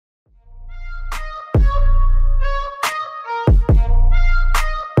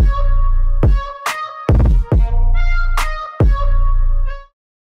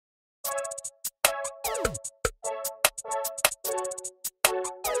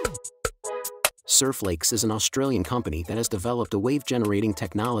Surf Lakes is an Australian company that has developed a wave-generating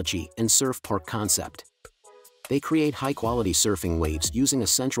technology and surf park concept. They create high-quality surfing waves using a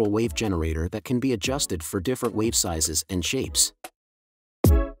central wave generator that can be adjusted for different wave sizes and shapes.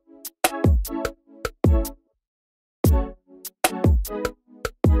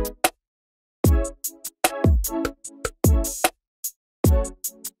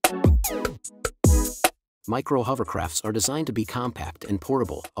 Micro hovercrafts are designed to be compact and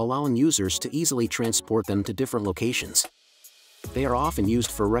portable, allowing users to easily transport them to different locations. They are often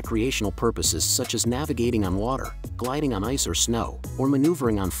used for recreational purposes such as navigating on water, gliding on ice or snow, or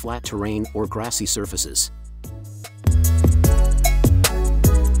maneuvering on flat terrain or grassy surfaces.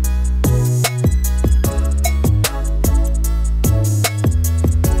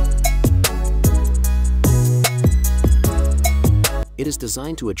 It is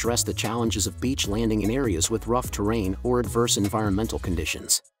designed to address the challenges of beach landing in areas with rough terrain or adverse environmental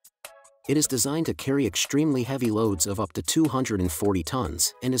conditions. It is designed to carry extremely heavy loads of up to 240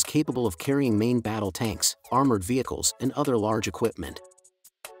 tons and is capable of carrying main battle tanks, armored vehicles, and other large equipment.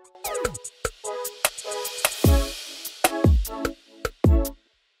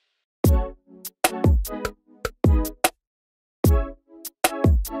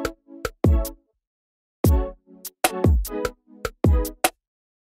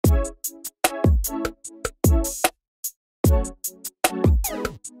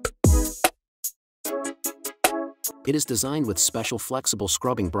 It is designed with special flexible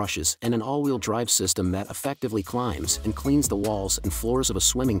scrubbing brushes and an all-wheel drive system that effectively climbs and cleans the walls and floors of a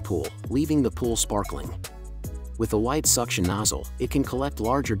swimming pool, leaving the pool sparkling. With a wide suction nozzle, it can collect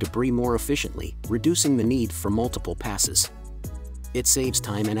larger debris more efficiently, reducing the need for multiple passes. It saves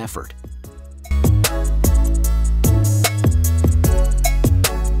time and effort.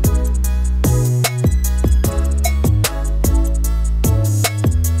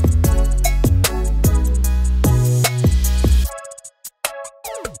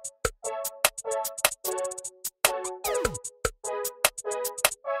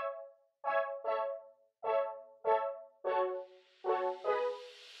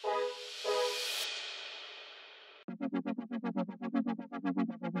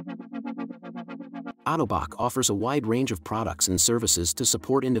 Autobach offers a wide range of products and services to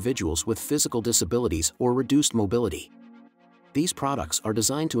support individuals with physical disabilities or reduced mobility. These products are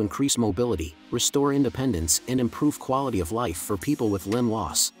designed to increase mobility, restore independence, and improve quality of life for people with limb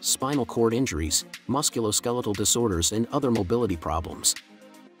loss, spinal cord injuries, musculoskeletal disorders, and other mobility problems.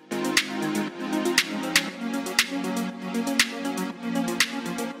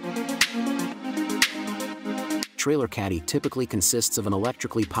 Trailer caddy typically consists of an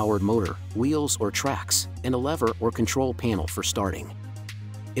electrically powered motor, wheels or tracks, and a lever or control panel for starting.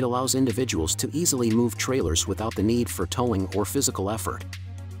 It allows individuals to easily move trailers without the need for towing or physical effort.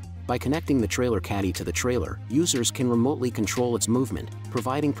 By connecting the trailer caddy to the trailer, users can remotely control its movement,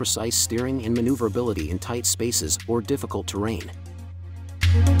 providing precise steering and maneuverability in tight spaces or difficult terrain.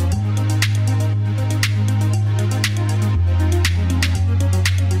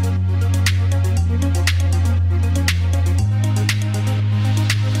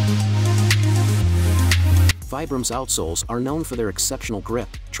 Vibrams outsoles are known for their exceptional grip,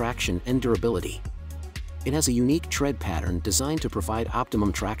 traction, and durability. It has a unique tread pattern designed to provide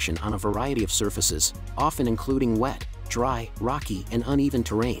optimum traction on a variety of surfaces, often including wet, dry, rocky, and uneven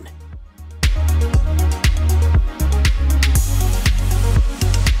terrain.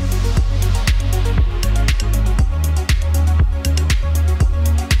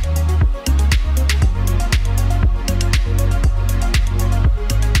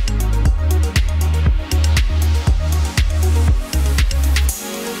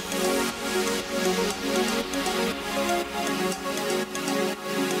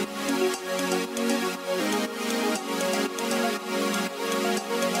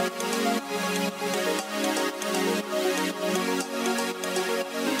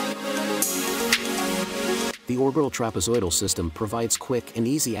 The orbital trapezoidal system provides quick and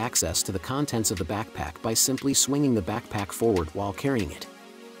easy access to the contents of the backpack by simply swinging the backpack forward while carrying it.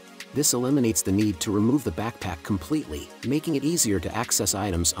 This eliminates the need to remove the backpack completely, making it easier to access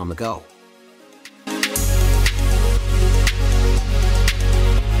items on the go.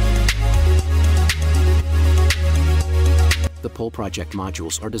 The Pole Project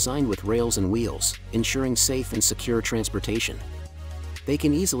modules are designed with rails and wheels, ensuring safe and secure transportation. They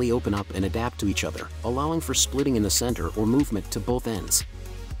can easily open up and adapt to each other, allowing for splitting in the center or movement to both ends.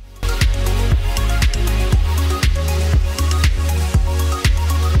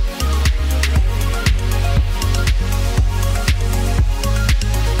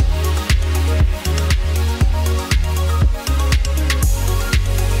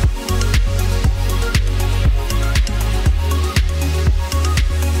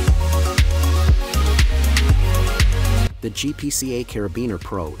 GPCA Carabiner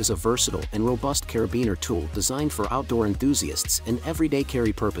Pro is a versatile and robust carabiner tool designed for outdoor enthusiasts and everyday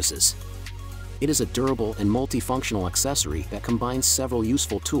carry purposes. It is a durable and multifunctional accessory that combines several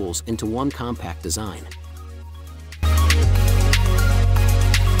useful tools into one compact design.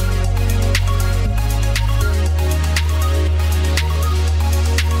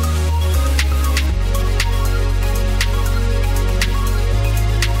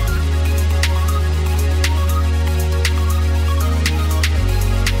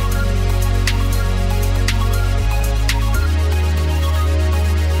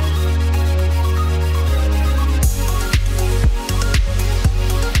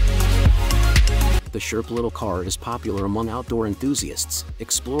 The Sherp Little Car is popular among outdoor enthusiasts,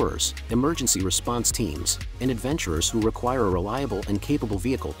 explorers, emergency response teams, and adventurers who require a reliable and capable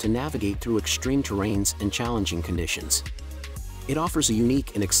vehicle to navigate through extreme terrains and challenging conditions. It offers a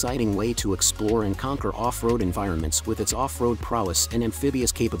unique and exciting way to explore and conquer off-road environments with its off-road prowess and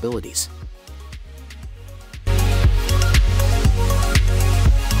amphibious capabilities.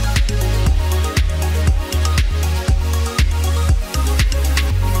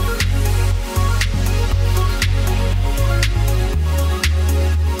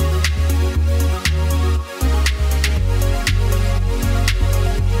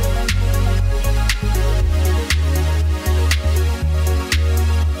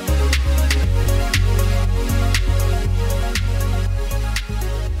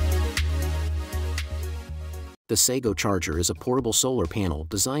 The Sago Charger is a portable solar panel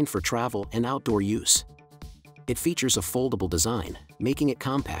designed for travel and outdoor use. It features a foldable design, making it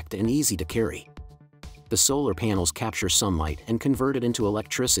compact and easy to carry. The solar panels capture sunlight and convert it into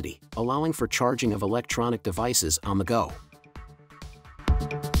electricity, allowing for charging of electronic devices on the go.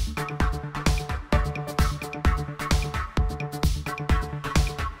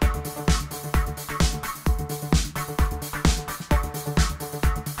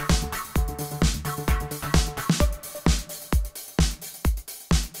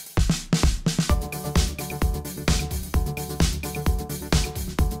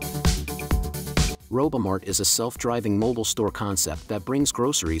 Robomart is a self-driving mobile store concept that brings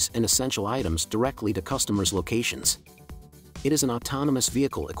groceries and essential items directly to customers' locations. It is an autonomous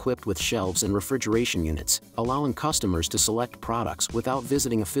vehicle equipped with shelves and refrigeration units, allowing customers to select products without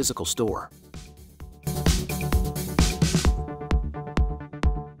visiting a physical store.